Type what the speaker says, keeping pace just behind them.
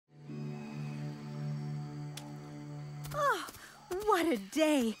What a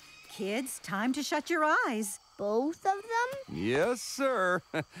day. Kids, time to shut your eyes. Both of them? Yes, sir.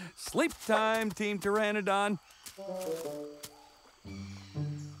 Sleep time, Team Pteranodon.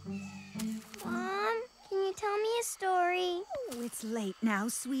 Mom, can you tell me a story? Oh, it's late now,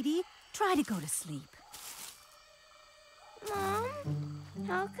 sweetie. Try to go to sleep. Mom,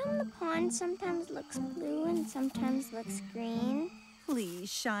 how come the pond sometimes looks blue and sometimes looks green? Please,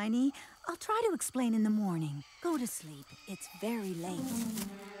 Shiny. I'll try to explain in the morning. Go to sleep. It's very late.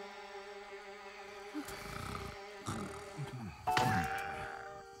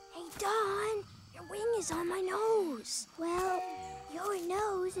 Hey, Dawn, your wing is on my nose. Well, your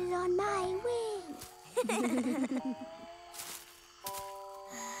nose is on my wing.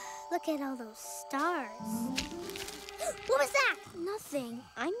 Look at all those stars. What was that? Nothing.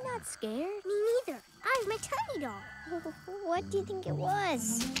 I'm not scared. Me neither. I'm a tiny doll. What do you think it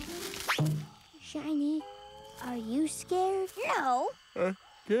was? Shiny, are you scared? No.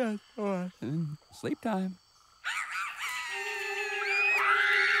 Good. Sleep time.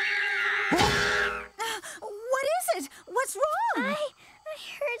 What is it? What's wrong? I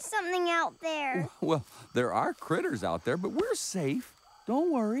heard something out there. Well, there are critters out there, but we're safe.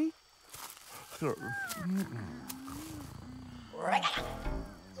 Don't worry.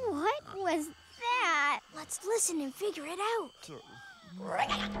 What was that? Let's listen and figure it out.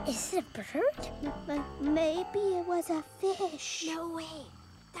 Is it a bird? Maybe it was a fish. No way.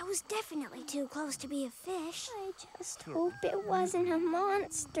 That was definitely too close to be a fish. I just hope it wasn't a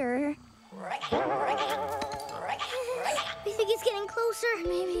monster. We think it's getting closer.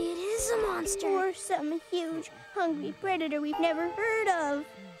 Maybe it is a monster. Or some huge, hungry predator we've never heard of.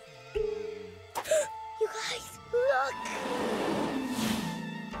 You guys, look!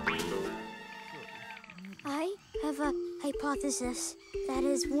 I have a hypothesis. That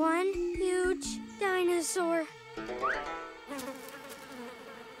is one huge dinosaur. What?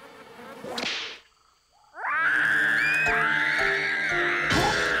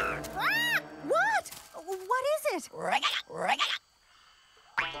 What is it?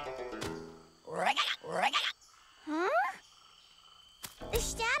 Huh? The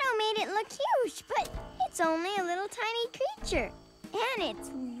shadow made it look huge, but it's only a little tiny creature. And it's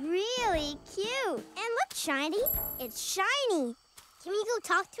really cute. And look, Shiny, it's shiny. Can we go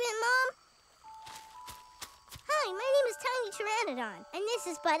talk to it, Mom? Hi, my name is Tiny Pteranodon, and this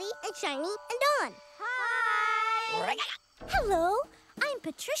is Buddy and Shiny and Dawn. Hi! Hello, I'm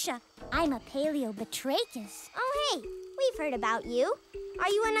Patricia. I'm a Paleobatrachus. Oh, hey, we've heard about you. Are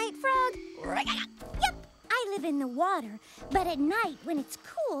you a night frog? Yep, I live in the water, but at night when it's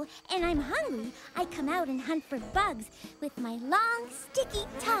cool and I'm hungry, I come out and hunt for bugs with my long, sticky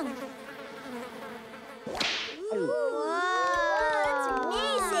tongue. Whoa, that's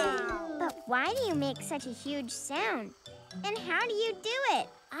amazing! But why do you make such a huge sound? And how do you do it?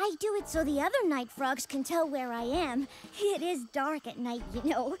 I do it so the other night frogs can tell where I am. It is dark at night, you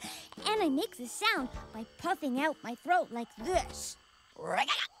know. And I make the sound by puffing out my throat like this.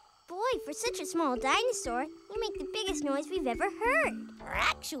 Boy, for such a small dinosaur, you make the biggest noise we've ever heard.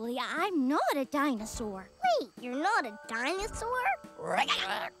 Actually, I'm not a dinosaur. Wait, you're not a dinosaur?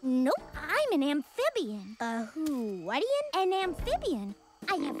 Nope, I'm an amphibian. A whatian? An amphibian.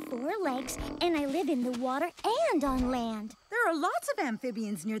 I have 4 legs, and I live in the water and on land. There are lots of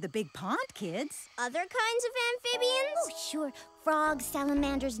amphibians near the big pond, kids. Other kinds of amphibians? Oh, sure. Frogs,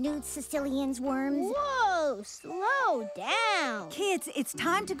 salamanders, newts, Sicilians, worms. Whoa, slow down. Kids, it's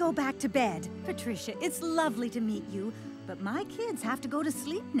time to go back to bed. Patricia, it's lovely to meet you, but my kids have to go to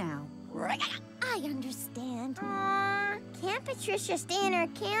sleep now. I understand. Can't Patricia stay in her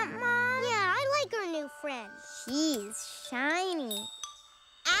camp, Mom? Yeah, I like her new friend. She's shiny.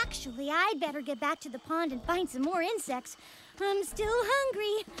 Actually, I'd better get back to the pond and find some more insects. I'm still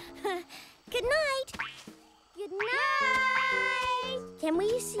hungry. Good night. Good night. Can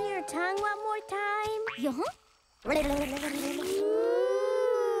we see your tongue one more time?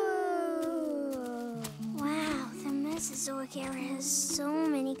 Wow, the Mesozoic era has so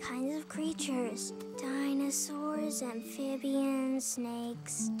many kinds of creatures. Dinosaurs, amphibians,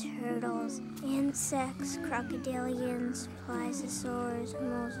 snakes, turtles, insects, crocodilians, plesiosaurs,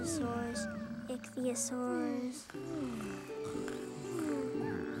 mosasaurs, ichthyosaurs.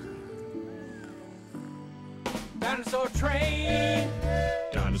 Dinosaur Train!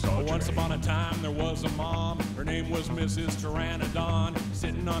 Dinosaur Once Train. upon a time there was a mom. Her name was Mrs. Pteranodon.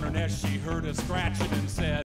 Sitting on her nest she heard a scratching and said,